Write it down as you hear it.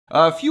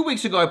A few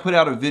weeks ago, I put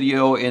out a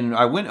video and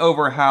I went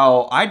over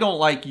how I don't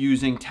like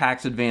using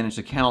tax advantage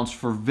accounts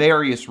for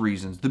various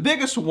reasons. The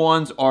biggest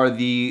ones are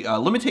the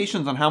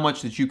limitations on how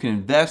much that you can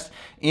invest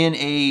in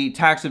a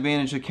tax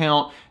advantage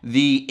account,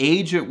 the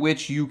age at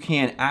which you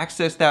can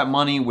access that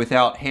money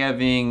without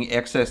having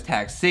excess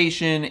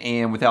taxation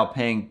and without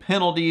paying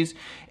penalties,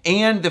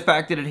 and the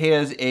fact that it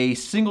has a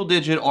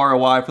single-digit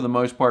ROI for the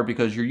most part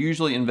because you're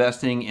usually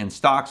investing in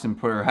stocks and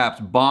perhaps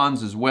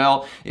bonds as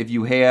well if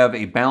you have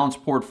a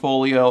balanced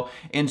portfolio.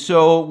 And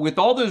so with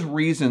all those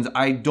reasons,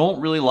 I don't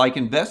really like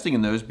investing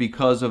in those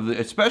because of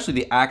especially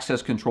the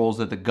access controls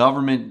that the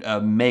government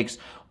makes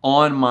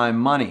on my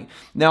money.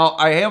 Now,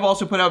 I have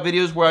also put out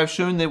videos where I've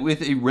shown that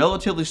with a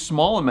relatively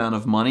small amount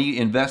of money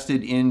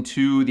invested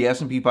into the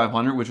S&P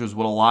 500, which is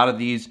what a lot of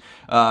these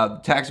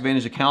tax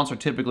advantage accounts are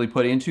typically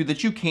put into,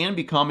 that you can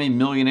become a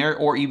millionaire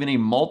or even a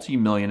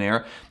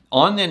multi-millionaire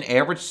on an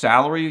average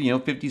salary,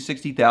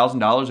 $50,000,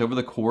 $60,000 over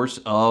the course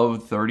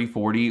of 30,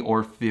 40,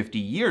 or 50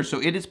 years.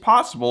 So it is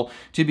possible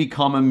to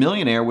become a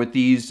millionaire with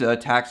these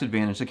tax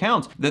advantage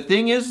accounts. The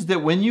thing is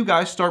that when you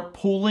guys start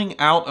pulling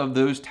out of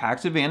those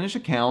tax advantage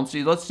accounts,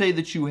 let's say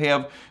that you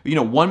have,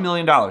 $1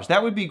 million.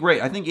 That would be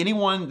great. I think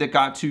anyone that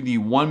got to the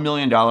 $1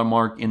 million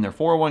mark in their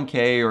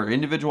 401k or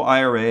individual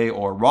IRA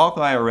or Roth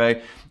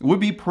IRA would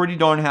be pretty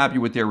darn happy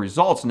with their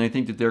results, and they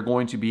think that they're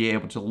going to be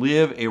able to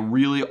live a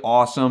really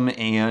awesome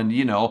and,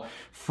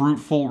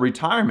 fruitful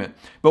retirement.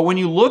 But when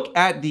you look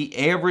at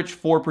the average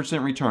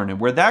 4% return,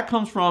 and where that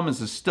comes from is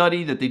a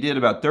study that they did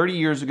about 30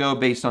 years ago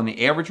based on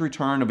the average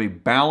return of a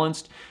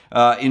balanced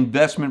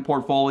investment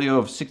portfolio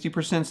of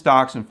 60%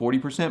 stocks and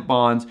 40%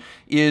 bonds,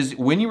 is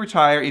when you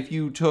retire, if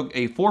you took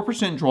a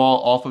 4% draw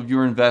off of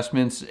your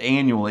investments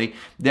annually,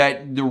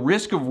 that the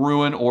risk of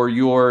ruin or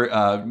your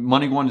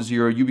money going to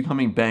zero, you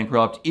becoming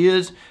bankrupt,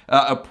 is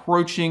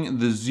approaching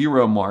the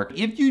zero mark.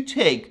 If you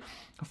take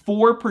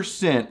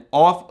 4%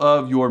 off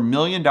of your $1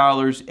 million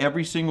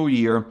every single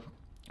year,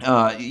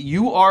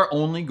 you are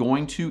only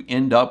going to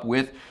end up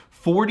with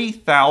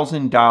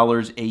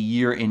 $40,000 a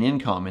year in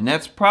income. And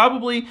that's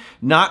probably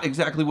not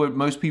exactly what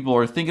most people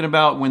are thinking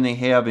about when they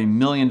have $1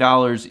 million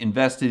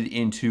invested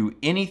into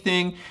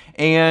anything.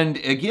 And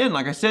again,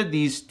 like I said,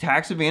 these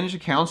tax advantage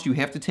accounts, you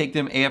have to take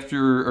them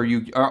after, or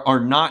you are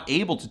not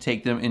able to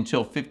take them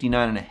until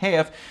 59 and a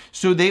half.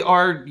 So they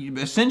are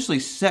essentially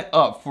set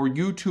up for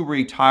you to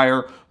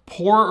retire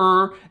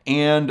poorer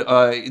and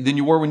than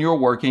you were when you were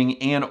working,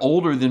 and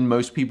older than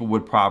most people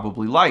would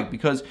probably like,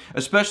 because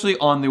especially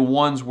on the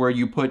ones where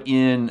you put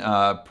in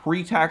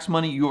pre-tax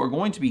money, you are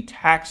going to be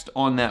taxed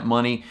on that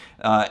money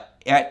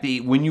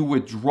when you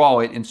withdraw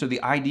it. And so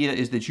the idea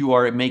is that you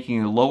are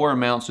making a lower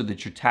amount so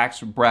that your tax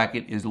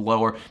bracket is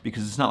lower,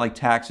 because it's not like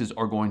taxes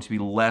are going to be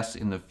less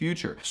in the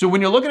future. So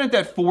when you're looking at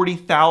that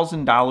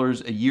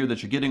 $40,000 a year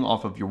that you're getting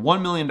off of your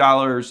 $1 million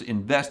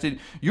invested,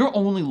 you're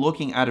only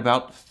looking at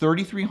about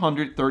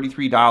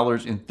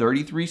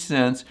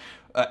 $3,333.33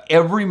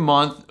 every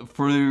month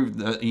for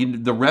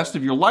the rest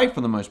of your life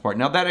for the most part.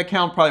 Now that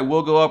account probably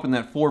will go up and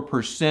that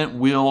 4%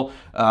 will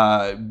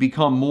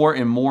become more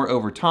and more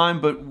over time.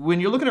 But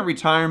when you're looking at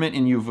retirement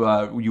and you've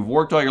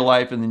worked all your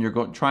life and then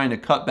you're trying to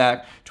cut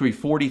back to a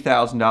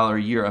 $40,000 a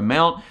year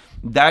amount,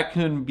 that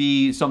can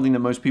be something that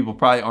most people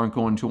probably aren't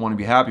going to want to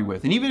be happy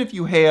with. And even if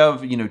you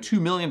have, $2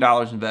 million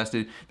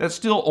invested, that's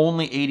still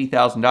only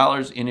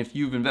 $80,000. And if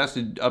you've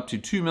invested up to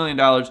 $2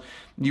 million,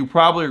 you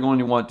probably are going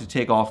to want to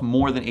take off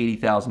more than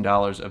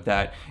 $80,000 of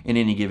that in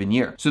any given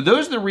year. So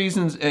those are the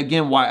reasons,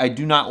 again, why I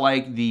do not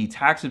like the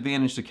tax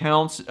advantage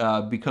accounts,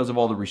 because of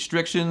all the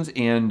restrictions,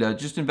 and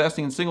just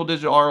investing in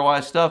single-digit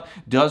ROI stuff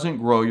doesn't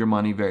grow your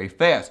money very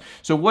fast.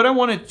 So what I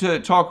wanted to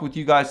talk with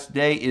you guys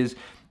today is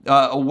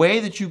a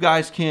way that you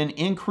guys can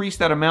increase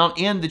that amount,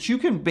 and that you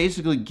can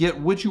basically get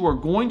what you are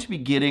going to be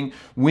getting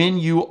when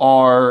you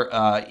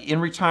are in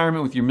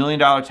retirement with your $1 million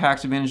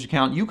tax advantage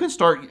account. You can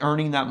start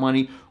earning that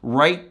money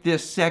right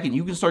this second.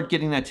 You can start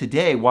getting that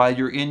today while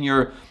you're in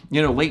your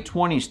late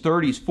 20s,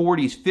 30s,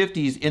 40s,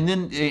 50s, and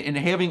then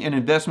having an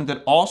investment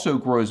that also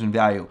grows in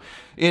value.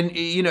 And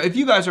if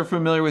you guys are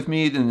familiar with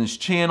me in this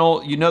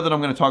channel, you know that I'm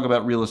going to talk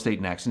about real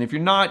estate next. And if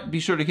you're not, be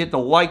sure to hit the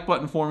like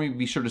button for me.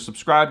 Be sure to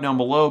subscribe down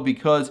below,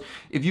 because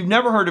if you've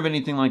never heard of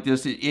anything like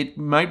this, it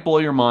might blow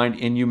your mind,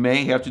 and you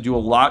may have to do a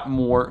lot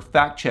more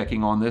fact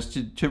checking on this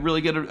to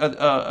really get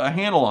a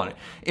handle on it.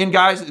 And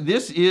guys,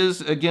 this is,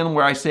 again,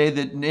 where I say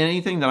that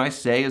anything that I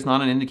say is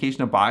not an indication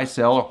to buy,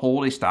 sell, or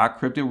hold a stock,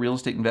 crypto, real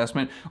estate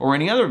investment, or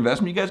any other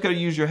investment. You guys got to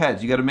use your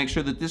heads. You got to make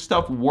sure that this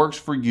stuff works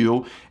for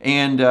you,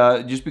 and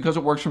just because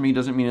it works for me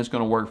doesn't mean it's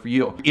going to work for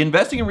you.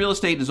 Investing in real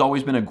estate has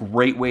always been a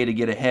great way to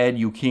get ahead.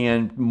 You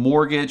can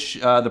mortgage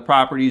the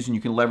properties, and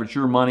you can leverage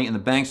your money and the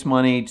bank's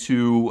money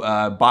to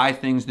buy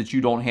things that you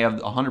don't have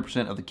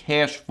 100% of the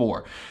cash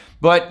for.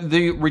 But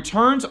the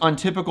returns on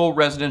typical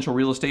residential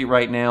real estate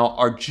right now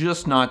are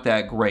just not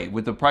that great.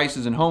 With the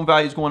prices and home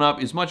values going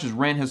up, as much as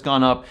rent has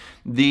gone up,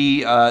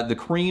 the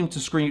cream to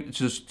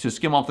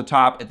skim off the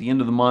top at the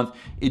end of the month,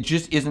 it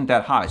just isn't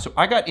that high. So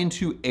I got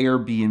into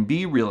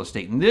Airbnb real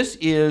estate, and this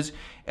is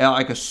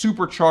like a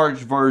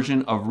supercharged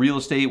version of real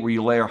estate where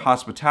you layer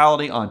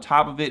hospitality on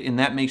top of it, and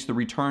that makes the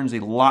returns a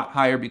lot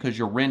higher because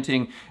you're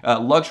renting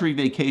luxury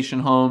vacation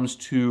homes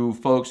to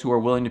folks who are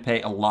willing to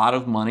pay a lot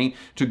of money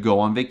to go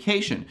on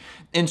vacation.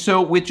 And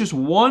so with just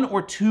one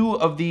or two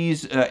of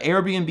these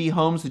Airbnb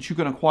homes that you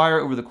can acquire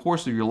over the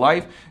course of your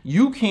life,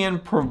 you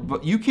can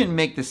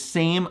make the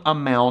same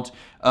amount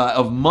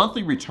of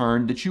monthly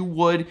return that you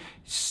would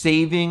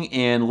saving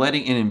and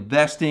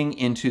investing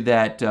into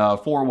that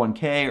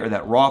 401k or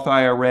that Roth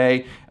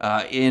IRA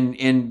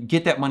and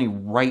get that money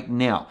right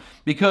now.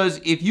 Because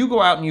if you go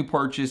out and you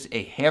purchase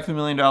a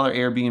 $500,000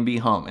 Airbnb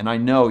home, and I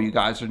know you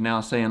guys are now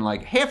saying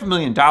like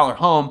 $500,000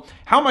 home,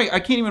 I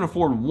can't even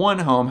afford one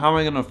home, how am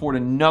I going to afford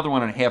another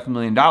one at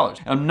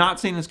 $500,000? I'm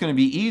not saying it's going to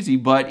be easy,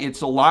 but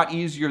it's a lot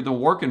easier than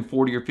working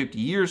 40 or 50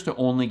 years to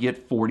only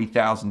get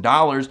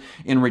 $40,000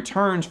 in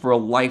returns for a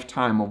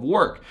lifetime of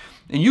work.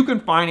 And you can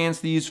finance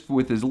these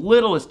with as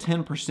little as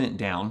 10%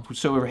 down.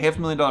 So a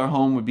 $500,000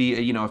 home would be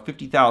a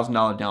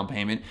 $50,000 down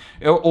payment,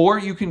 or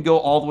you can go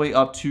all the way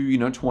up to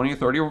 20 or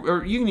 30,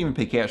 or you can even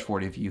pay cash for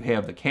it if you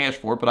have the cash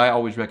for it. But I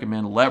always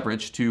recommend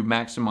leverage to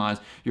maximize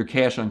your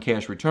cash on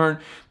cash return.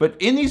 But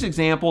in these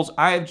examples,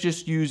 I have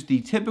just used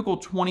the typical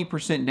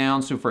 20%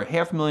 down. So for a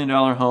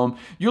 $500,000 home,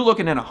 you're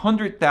looking at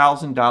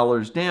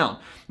 $100,000 down.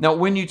 Now,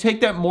 when you take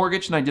that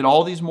mortgage, and I did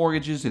all these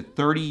mortgages at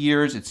 30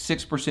 years, it's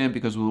 6%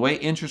 because of the way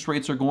interest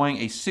rates are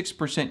going, a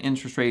 6%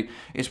 interest rate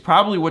is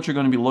probably what you're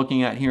going to be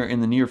looking at here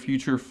in the near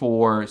future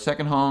for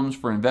second homes,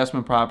 for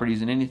investment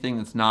properties, and anything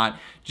that's not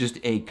just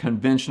a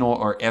conventional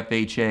or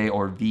FHA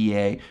or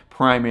VA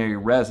primary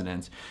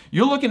residence.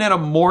 You're looking at a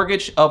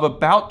mortgage of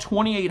about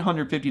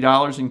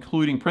 $2,850,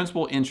 including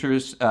principal,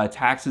 interest,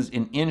 taxes,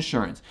 and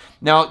insurance.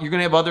 Now, you're going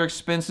to have other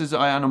expenses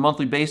on a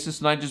monthly basis,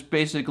 and I just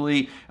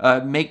basically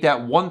make that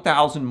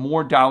 $1,000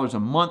 more a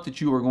month that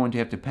you are going to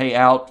have to pay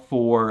out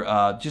for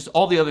just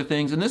all the other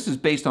things. And this is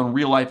based on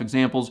real life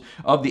examples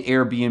of the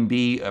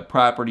Airbnb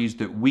properties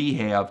that we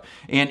have.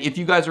 And if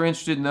you guys are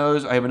interested in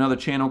those, I have another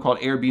channel called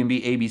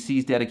Airbnb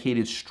ABCs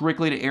dedicated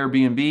strictly to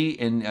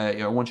Airbnb, and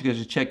I want you guys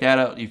to check that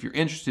out if you're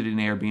interested in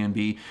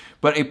Airbnb.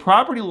 But a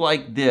property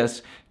like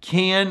this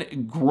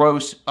can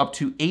gross up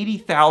to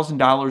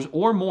 $80,000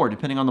 or more,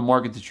 depending on the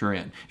market that you're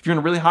in. If you're in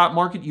a really hot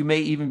market, you may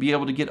even be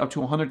able to get up to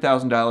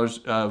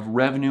 $100,000 of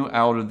revenue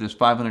out of this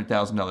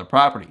 $500,000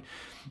 property.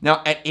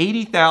 Now, at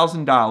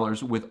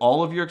 $80,000 with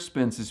all of your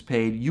expenses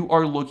paid, you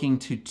are looking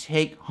to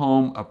take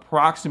home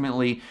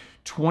approximately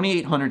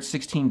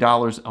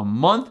 $2,816 a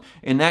month,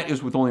 and that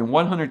is with only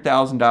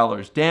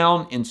 $100,000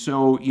 down. And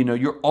so,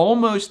 you're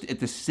almost at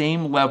the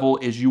same level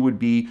as you would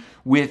be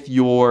with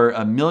your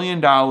 $1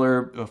 million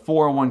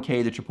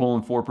 401k that you're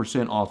pulling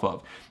 4% off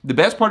of. The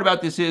best part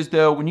about this is,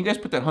 though, when you guys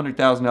put that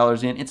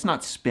 $100,000 in, it's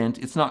not spent,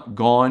 it's not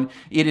gone.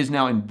 It is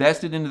now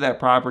invested into that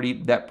property.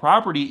 That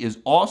property is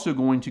also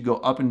going to go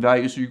up in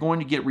value, so you're going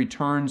to get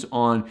returns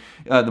on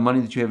the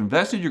money that you have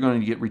invested. You're going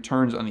to get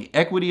returns on the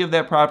equity of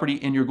that property,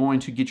 and you're going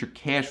to get your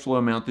cash flow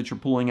amount that you're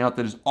pulling out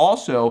that is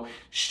also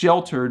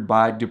sheltered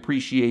by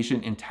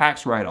depreciation and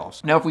tax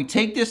write-offs. Now, if we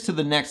take this to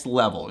the next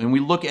level and we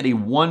look at a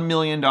 $1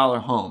 million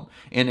home,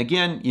 and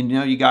again,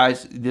 you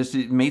guys,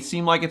 it may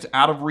seem like it's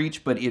out of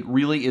reach, but it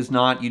really is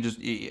not. You just,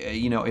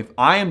 if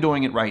I am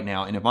doing it right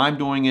now, and if I'm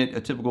doing it,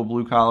 a typical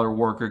blue-collar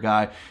worker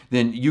guy,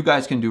 then you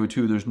guys can do it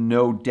too. There's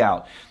no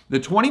doubt. The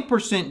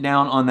 20%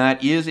 down on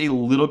that is a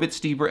little bit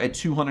steeper at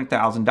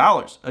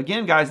 $200,000.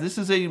 Again, guys, this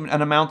is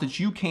an amount that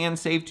you can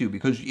save to,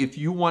 because if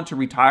you want to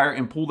retire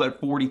and pull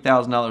that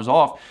 $40,000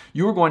 off,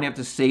 you're going to have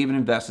to save and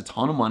invest a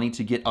ton of money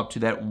to get up to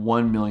that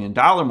 $1 million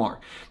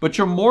mark. But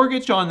your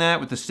mortgage on that,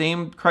 with the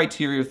same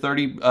criteria,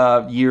 30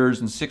 years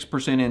and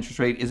 6% interest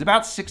rate, is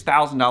about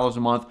 $6,000 a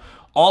month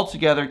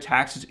altogether,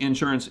 taxes,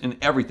 insurance, and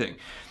everything.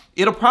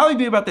 It'll probably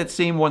be about that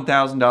same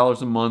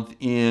 $1,000 a month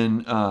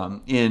in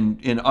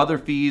other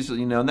fees,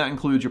 and that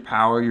includes your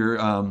power,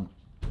 your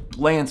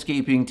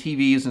landscaping,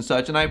 TVs, and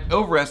such. And I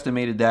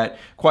overestimated that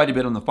quite a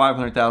bit on the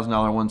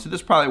 $500,000 one, so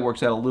this probably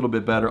works out a little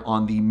bit better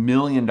on the $1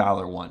 million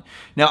one.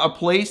 Now, a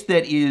place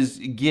that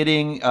is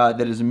getting that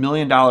is $1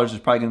 million is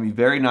probably going to be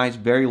very nice,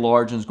 very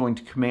large, and is going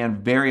to command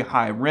very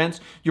high rents.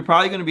 You're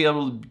probably going to be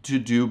able to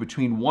do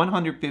between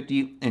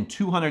 $150,000 and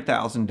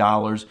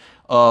 $200,000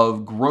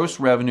 of gross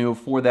revenue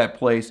for that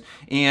place.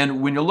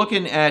 And when you're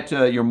looking at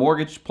your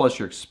mortgage plus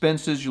your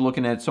expenses, you're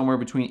looking at somewhere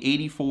between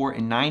 $84,000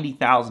 and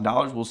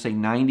 $90,000. We'll say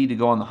 90 to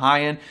go on the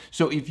high end.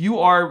 So if you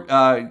are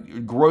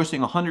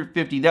grossing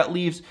 $150,000, that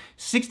leaves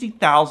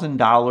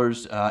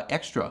 $60,000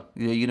 extra.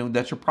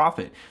 That's your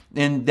profit,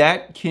 and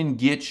that can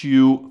get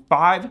you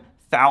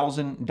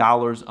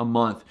 $5,000 a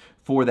month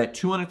for that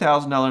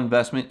 $200,000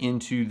 investment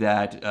into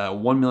that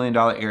 $1 million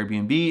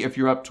Airbnb. If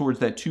you're up towards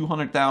that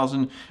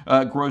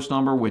 $200,000 gross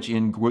number, which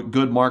in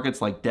good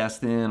markets like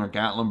Destin or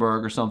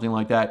Gatlinburg or something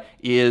like that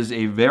is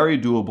a very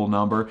doable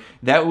number,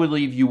 that would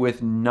leave you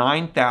with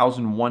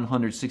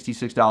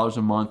 $9,166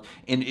 a month,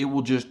 and it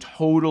will just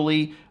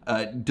totally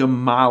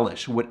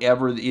demolish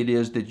whatever it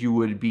is that you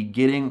would be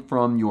getting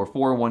from your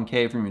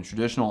 401k, from your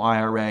traditional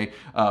IRA,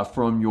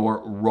 from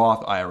your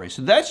Roth IRA.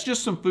 So that's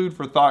just some food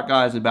for thought,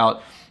 guys,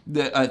 about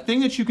the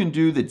thing that you can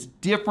do that's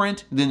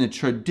different than the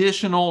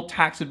traditional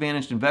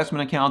tax-advantaged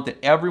investment account that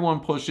everyone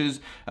pushes.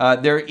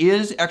 There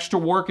is extra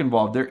work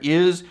involved. There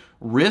is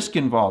risk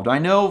involved. I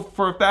know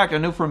for a fact, I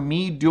know from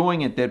me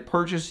doing it, that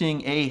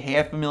purchasing a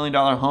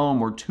 $500,000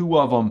 home, or two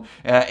of them,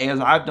 as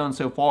I've done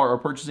so far, or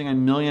purchasing $1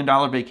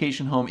 million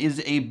vacation home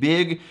is a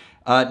big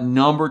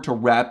number to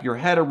wrap your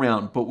head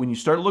around. But when you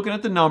start looking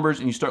at the numbers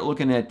and you start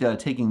looking at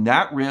taking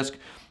that risk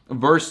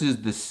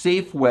versus the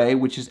safe way,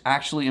 which is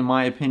actually, in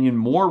my opinion,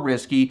 more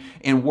risky,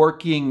 and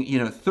working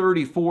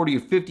 30, 40, or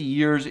 50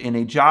 years in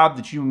a job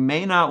that you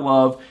may not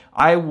love,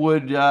 I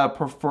would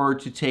prefer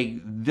to take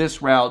this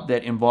route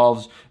that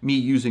involves me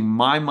using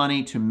my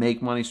money to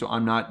make money, so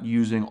I'm not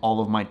using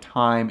all of my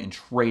time and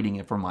trading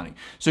it for money.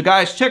 So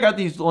guys, check out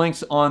these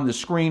links on the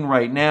screen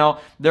right now.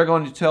 They're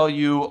going to tell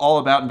you all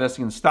about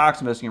investing in stocks,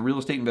 investing in real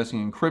estate,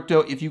 investing in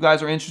crypto. If you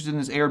guys are interested in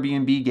this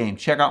Airbnb game,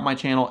 check out my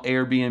channel,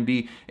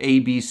 Airbnb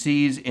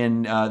ABCs,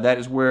 and that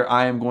is where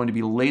I am going to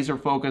be laser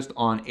focused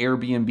on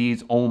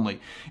Airbnbs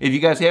only. If you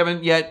guys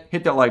haven't yet,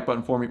 hit that like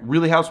button for me. It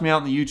really helps me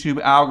out in the YouTube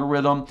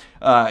algorithm.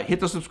 Hit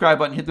the subscribe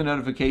button, hit the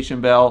notification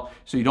bell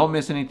so you don't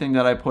miss anything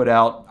that I put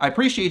out. I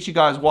appreciate you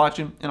guys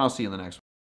watching, and I'll see you in the next one.